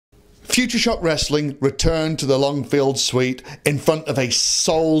Futureshock Wrestling returned to the Longfield Suite in front of a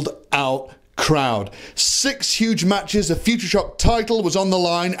sold-out crowd. 6 huge matches, a Futureshock title was on the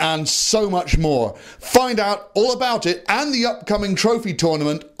line, and so much more. Find out all about it and the upcoming trophy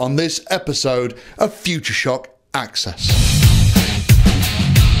tournament on this episode of Futureshock Access.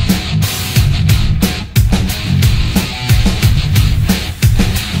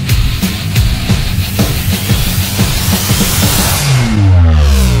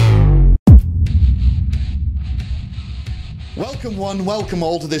 Welcome one, welcome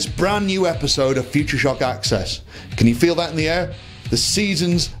all to this brand new episode of Futureshock Access. Can you feel that in the air? The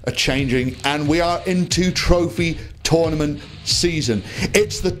seasons are changing and we are into trophy tournament season.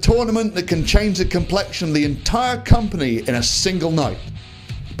 It's the tournament that can change the complexion of the entire company in a single night.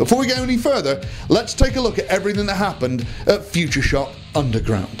 Before we go any further, let's take a look at everything that happened at Futureshock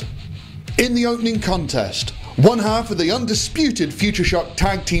Underground. In the opening contest, one half of the undisputed Futureshock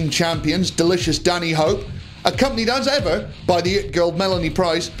Tag Team Champions, Delicious Danny Hope, accompanied as ever by the It Girl Melanie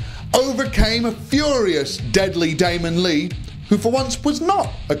Price, overcame a furious Deadly Damon Lee, who for once was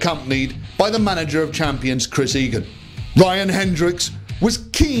not accompanied by the manager of champions Chris Egan. Ryan Hendricks was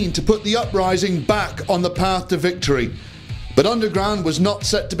keen to put the Uprising back on the path to victory, but Underground was not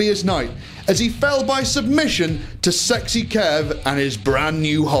set to be his night as he fell by submission to Sexy Kev and his brand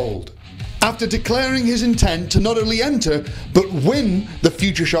new hold. After declaring his intent to not only enter but win the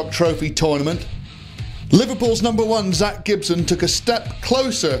Futureshock Trophy tournament, Liverpool's number 1 Zach Gibson took a step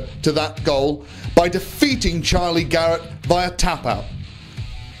closer to that goal by defeating Charlie Garrett via tap-out,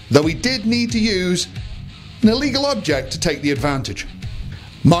 though he did need to use an illegal object to take the advantage.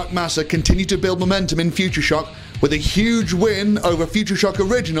 Mark Massa continued to build momentum in Futureshock with a huge win over Futureshock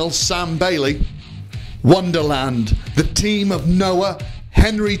original Sam Bailey. Wonderland, the team of Noah,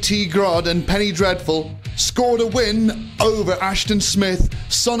 Henry T. Grod and Penny Dreadful, scored a win over Ashton Smith,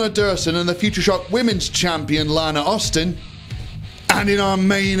 Sonna Durson and the Futureshock Women's Champion Lana Austin. And in our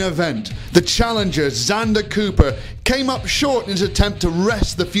main event, the challenger Xander Cooper came up short in his attempt to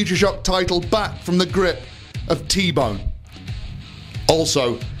wrest the Futureshock title back from the grip of T-Bone.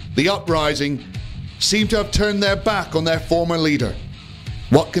 Also, the Uprising seemed to have turned their back on their former leader.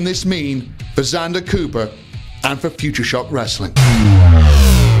 What can this mean for Xander Cooper and for Futureshock Wrestling?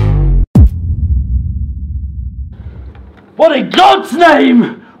 What in God's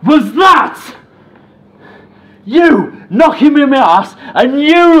name was that? You knocking me in my ass, and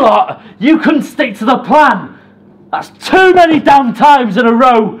you lot, you couldn't stick to the plan. That's too many damn times in a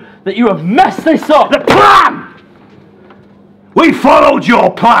row that you have messed this up. The plan! We followed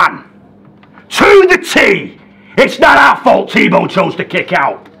your plan. To the T. It's not our fault T-Bone chose to kick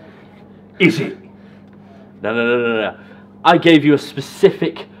out. Is it? No. I gave you a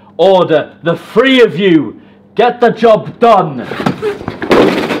specific order. The 3 of you. Get the job done.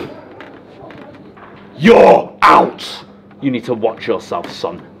 You're out. You need to watch yourself,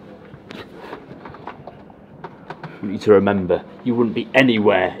 son. You need to remember, you wouldn't be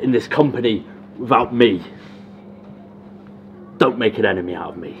anywhere in this company without me. Don't make an enemy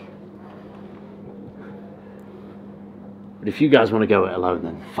out of me. But if you guys want to go it alone,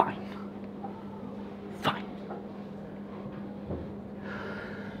 then fine. Fine.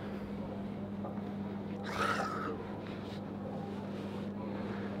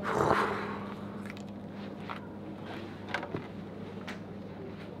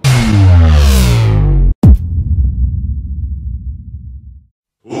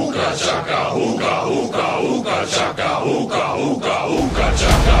 Hookah chaka, hookah, hookah, hookah chaka, hookah, hookah, hookah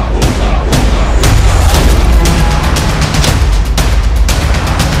chaka, hookah, hookah.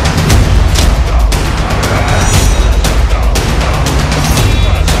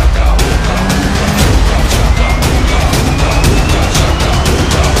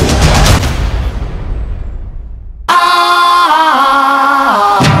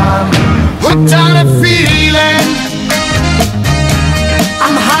 Hooked on a feeling,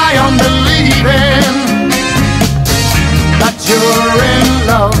 I'm high on believing that you're in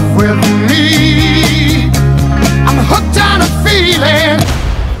love with me. I'm hooked on a feeling.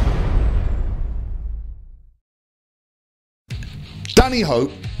 Danny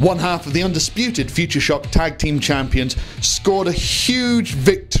Hope, one half of the undisputed Futureshock Tag Team Champions, scored a huge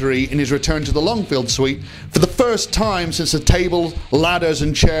victory in his return to the Longfield Suite for the first time since the tables, ladders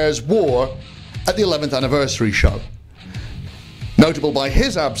and chairs war at the 11th anniversary show. Notable by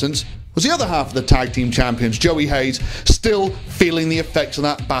his absence was the other half of the Tag Team Champions, Joey Hayes, still feeling the effects of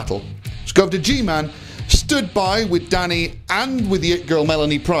that battle. Scove to G-Man stood by with Danny and with the It Girl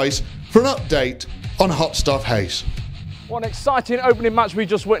Melanie Price for an update on Hot Stuff Hayes. What an exciting opening match we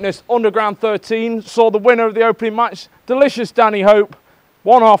just witnessed. Underground 13 saw the winner of the opening match, Delicious Danny Hope,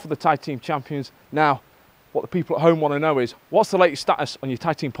 one half of the tag team champions. Now, what the people at home want to know is, what's the latest status on your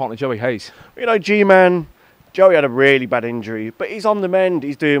tag team partner, Joey Hayes? You know, G-Man, Joey had a really bad injury, but he's on the mend,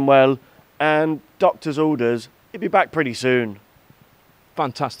 he's doing well, and doctor's orders, he'll be back pretty soon.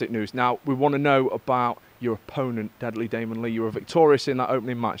 Fantastic news. Now, we want to know about your opponent, Deadly Damon Lee. You were victorious in that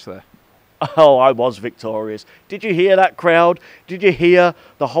opening match there. Oh, I was victorious. Did you hear that crowd? Did you hear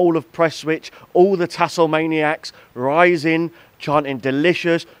the whole of Press Switch, all the Tassel Maniacs rising, chanting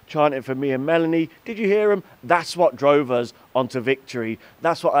delicious, chanting for me and Melanie? Did you hear them? That's what drove us onto victory.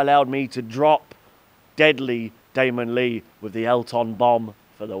 That's what allowed me to drop Deadly Damon Lee with the Elton bomb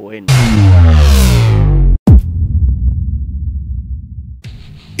for the win.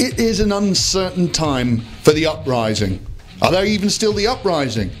 It is an uncertain time for the Uprising. Are there even still the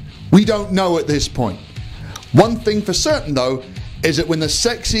Uprising? We don't know at this point. One thing for certain though, is that when the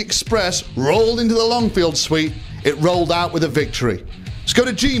Sexy Express rolled into the Longfield suite, it rolled out with a victory. Let's go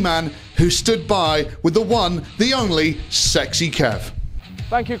to G-Man, who stood by with the one, the only, Sexy Kev.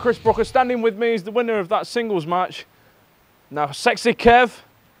 Thank you, Chris Brooker. Standing with me is the winner of that singles match. Now, Sexy Kev,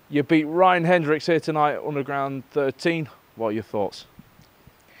 you beat Ryan Hendricks here tonight at Underground 13. What are your thoughts?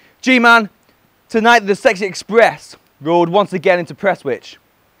 G-Man, tonight the Sexy Express rolled once again into Presswich,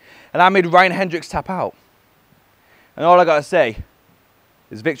 and I made Ryan Hendricks tap out. And all I gotta say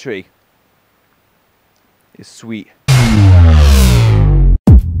is victory is sweet.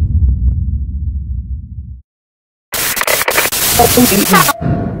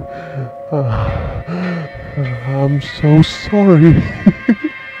 I'm so sorry.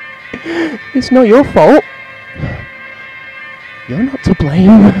 It's not your fault. You're not to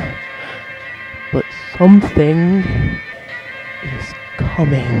blame. But something is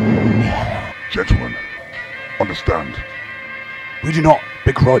coming. Gentlemen, understand. We do not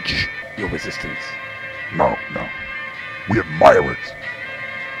begrudge your resistance. No. We admire it.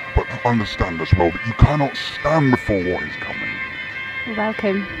 But understand as well that you cannot stand before what is coming.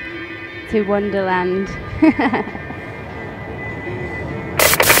 Welcome to Wonderland.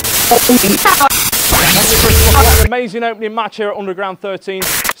 An amazing opening match here at Underground 13.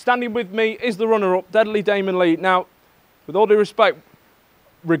 Standing with me is the runner-up, Deadly Damon Lee. Now, with all due respect,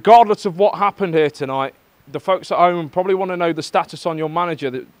 regardless of what happened here tonight, the folks at home probably want to know the status on your manager,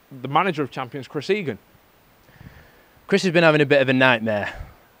 the manager of champions, Chris Egan. Chris has been having a bit of a nightmare,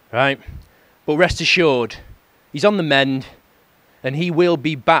 right? But rest assured, he's on the mend, and he will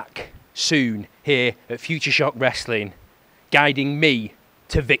be back soon here at Futureshock Wrestling, guiding me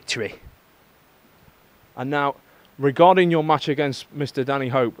to victory. And now, regarding your match against Mr. Danny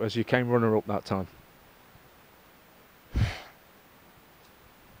Hope, as you came runner-up that time.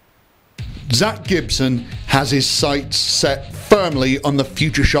 Zach Gibson has his sights set firmly on the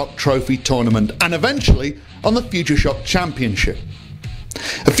Futureshock Trophy Tournament and eventually on the Futureshock Championship.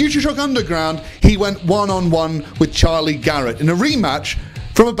 At Futureshock Underground, he went one-on-one with Charlie Garrett in a rematch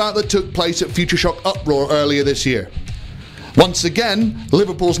from a bout that took place at Futureshock Uproar earlier this year. Once again,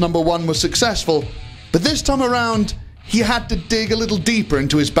 Liverpool's #1 was successful, but this time around, he had to dig a little deeper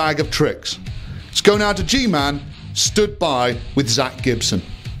into his bag of tricks. Let's go now to G-Man, stood by with Zach Gibson.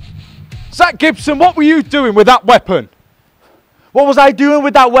 Zach Gibson, what were you doing with that weapon? What was I doing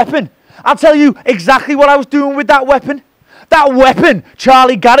with that weapon? I'll tell you exactly what I was doing with that weapon. That weapon,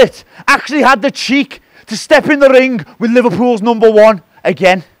 Charlie Garrett, actually had the cheek to step in the ring with Liverpool's #1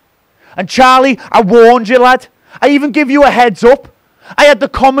 again. And Charlie, I warned you, lad. I even give you a heads up. I had the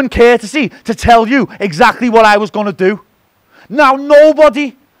common courtesy to tell you exactly what I was going to do. Now,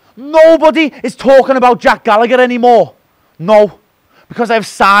 nobody is talking about Jack Gallagher anymore. No, because I've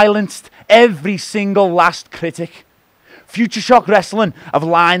silenced every single last critic. Futureshock Wrestling have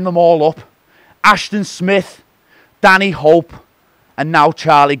lined them all up. Ashton Smith, Danny Hope, and now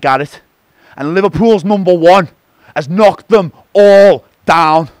Charlie Garrett. And Liverpool's #1 has knocked them all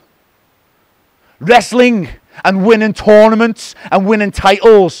down. Wrestling and winning tournaments and winning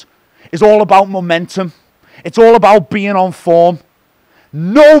titles is all about momentum. It's all about being on form.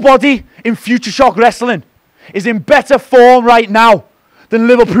 Nobody in Futureshock Wrestling is in better form right now than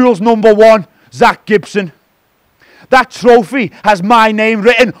Liverpool's #1, Zach Gibson. That trophy has my name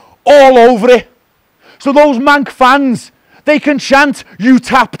written all over it. So those Manc fans, they can chant, "You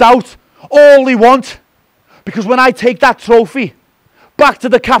tapped out," all they want. Because when I take that trophy back to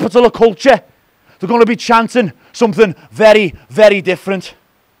the capital of culture, they're going to be chanting something very, very different.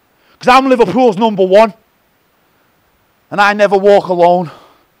 Because I'm Liverpool's #1. And I never walk alone.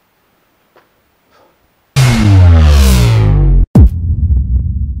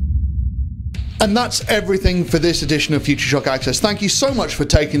 And that's everything for this edition of Futureshock Access. Thank you so much for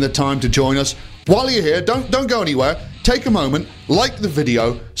taking the time to join us. While you're here, don't go anywhere. take a moment, like the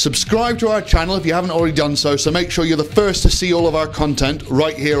video, subscribe to our channel if you haven't already done so, so make sure you're the first to see all of our content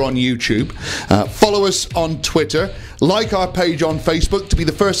right here on YouTube. Follow us on Twitter, like our page on Facebook to be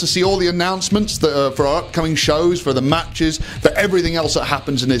the first to see all the announcements that for our upcoming shows, for the matches, for everything else that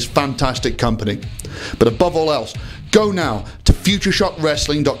happens in this fantastic company. But above all else, go now to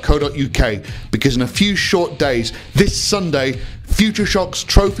futureshockwrestling.co.uk, because in a few short days, this Sunday, Futureshock's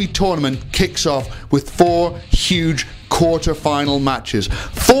trophy tournament kicks off with 4 huge quarter-final matches.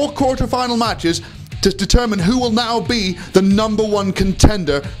 4 quarter-final matches to determine who will now be the #1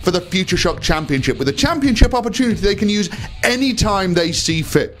 contender for the Futureshock Championship, with a championship opportunity they can use anytime they see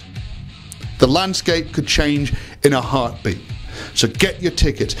fit. The landscape could change in a heartbeat. So get your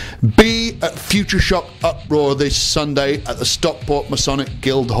tickets. Be at Futureshock Uproar this Sunday at the Stockport Masonic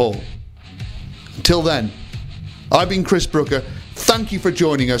Guild Hall. Until then, I've been Chris Brooker. Thank you for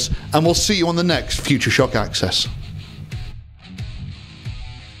joining us, and we'll see you on the next Futureshock Access.